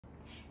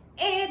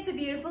It's a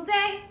beautiful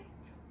day.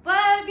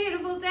 What a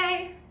beautiful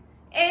day.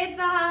 It's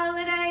a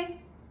holiday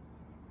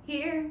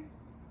here.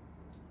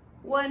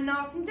 What an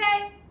awesome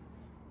day.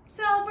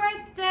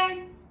 Celebrate the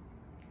day,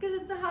 'cause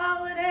it's a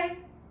holiday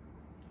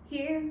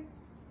here.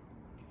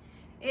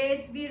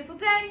 It's a beautiful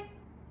day.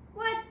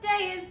 What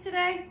day is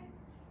today?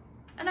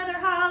 Another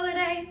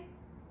holiday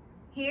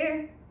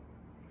here.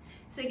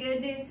 So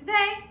good news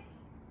today.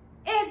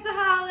 It's a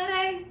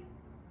holiday.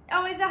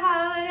 Always a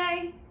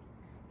holiday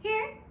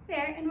here,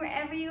 there, and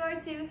wherever you are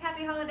too.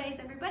 Happy holidays,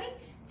 everybody.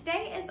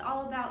 Today is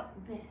all about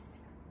this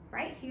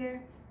right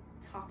here,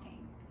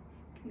 talking,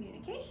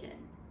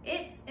 communication.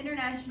 It's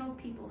International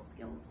People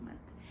Skills Month.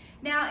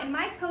 Now, in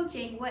my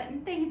coaching,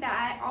 one thing that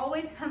I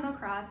always come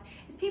across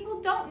is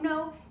people don't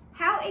know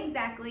how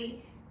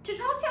exactly to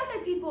talk to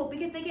other people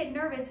because they get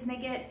nervous and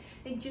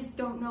they just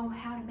don't know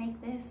how to make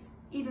this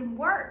even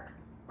work,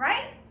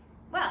 right?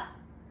 Well,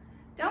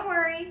 don't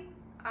worry,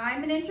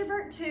 I'm an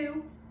introvert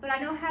too, but I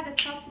know how to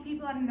talk to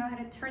people. I know how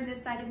to turn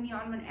this side of me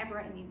on whenever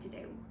I need to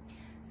do.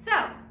 So,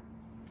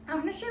 I'm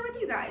gonna share with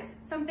you guys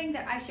something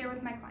that I share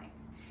with my clients.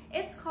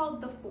 It's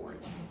called the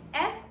Fords,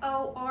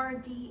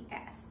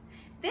 F-O-R-D-S.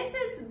 This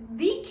is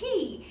the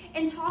key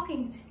in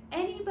talking to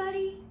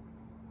anybody,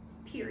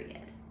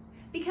 period.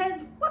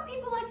 Because what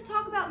people like to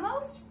talk about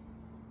most?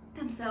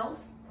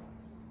 Themselves.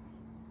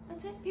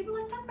 That's it, people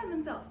like to talk about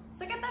themselves.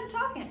 So get them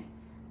talking.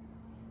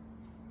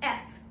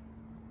 F.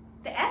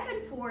 The F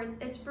in Fords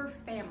is for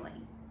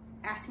family.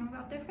 Ask them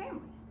about their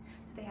family.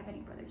 Do they have any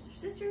brothers or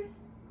sisters?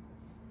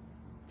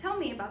 Tell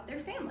me about their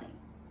family.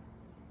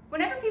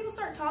 Whenever people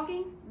start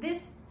talking, this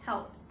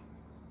helps.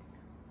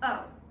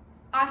 O.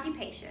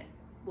 Occupation.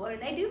 What do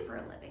they do for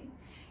a living?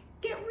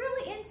 Get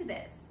really into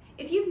this.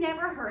 If you've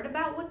never heard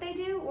about what they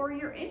do or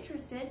you're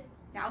interested,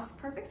 now's the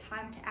perfect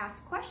time to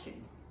ask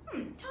questions.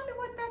 Tell me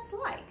what that's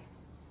like.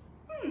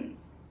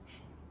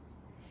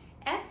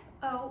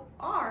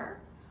 F-O-R.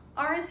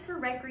 R is for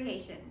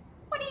recreation.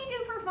 What do you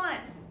do for fun?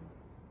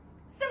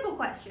 Simple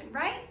question,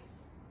 right?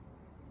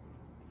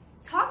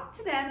 Talk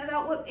to them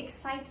about what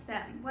excites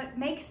them, what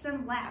makes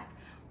them laugh,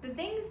 the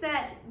things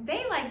that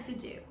they like to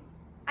do.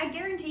 I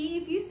guarantee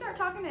if you start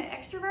talking to an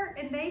extrovert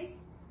and they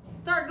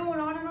start going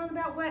on and on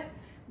about what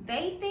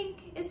they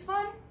think is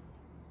fun,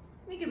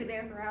 you could be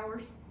there for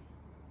hours,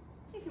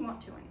 if you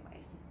want to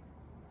anyways.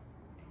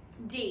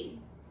 D,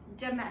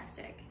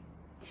 domestic.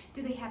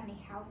 Do they have any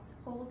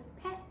household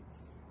pets?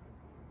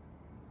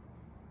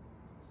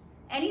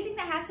 Anything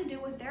that has to do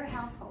with their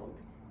household,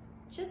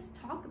 just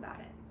talk about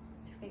it.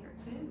 What's your favorite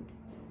food?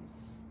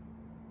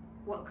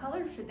 What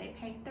color should they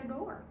paint their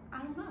door? I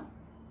don't know.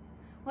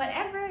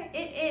 Whatever it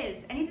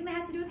is, anything that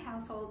has to do with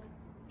household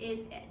is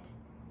it.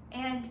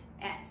 And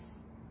S,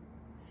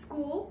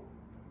 school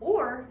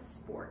or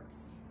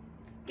sports.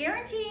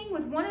 Guaranteeing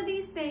with one of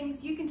these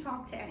things, you can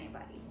talk to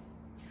anybody.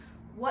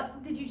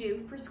 What did you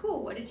do for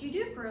school? What did you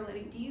do for a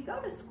living? Do you go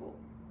to school?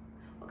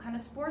 What kind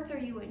of sports are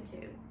you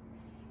into?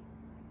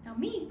 Now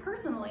me,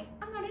 personally,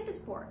 I'm not into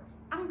sports.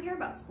 I don't care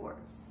about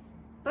sports.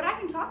 But I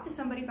can talk to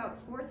somebody about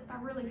sports if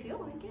I really feel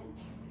like it.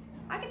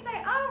 I can say,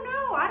 oh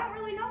no, I don't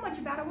really know much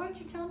about it. Why don't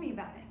you tell me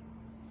about it?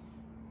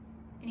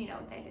 And you know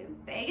what they do?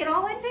 They get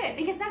all into it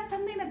because that's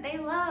something that they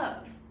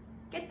love.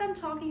 Get them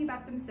talking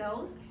about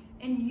themselves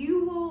and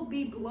you will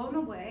be blown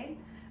away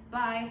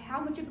by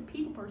how much of a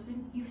people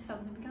person you've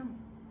suddenly become.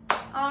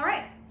 All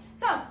right,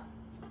 so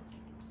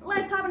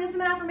let's hop into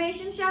some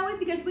affirmations, shall we?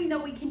 Because we know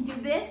we can do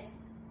this.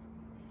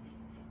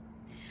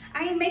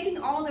 I am making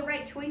all the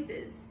right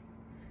choices.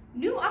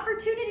 New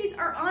opportunities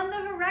are on the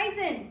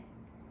horizon.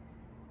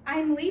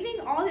 I'm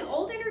leaving all the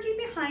old energy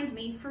behind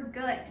me for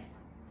good.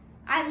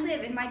 I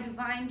live in my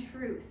divine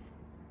truth.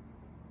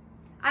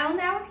 I will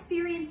now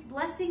experience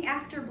blessing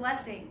after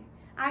blessing.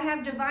 I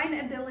have divine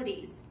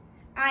abilities.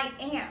 I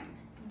am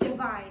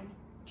divine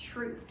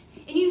truth.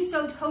 And you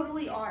so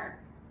totally are.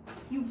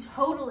 You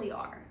totally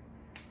are.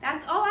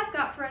 That's all I've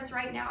got for us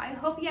right now. I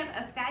hope you have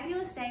a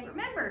fabulous day.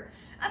 Remember,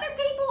 other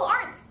people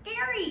aren't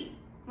scary.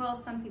 Well,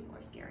 some people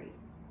are scary.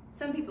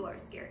 Some people are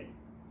scary.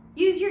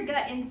 Use your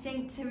gut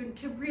instinct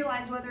to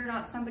realize whether or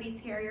not somebody's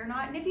scary or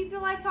not. And if you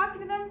feel like talking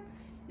to them,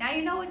 now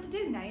you know what to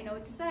do. Now you know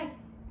what to say.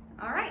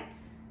 All right.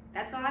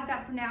 That's all I've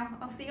got for now.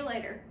 I'll see you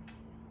later.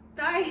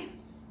 Bye.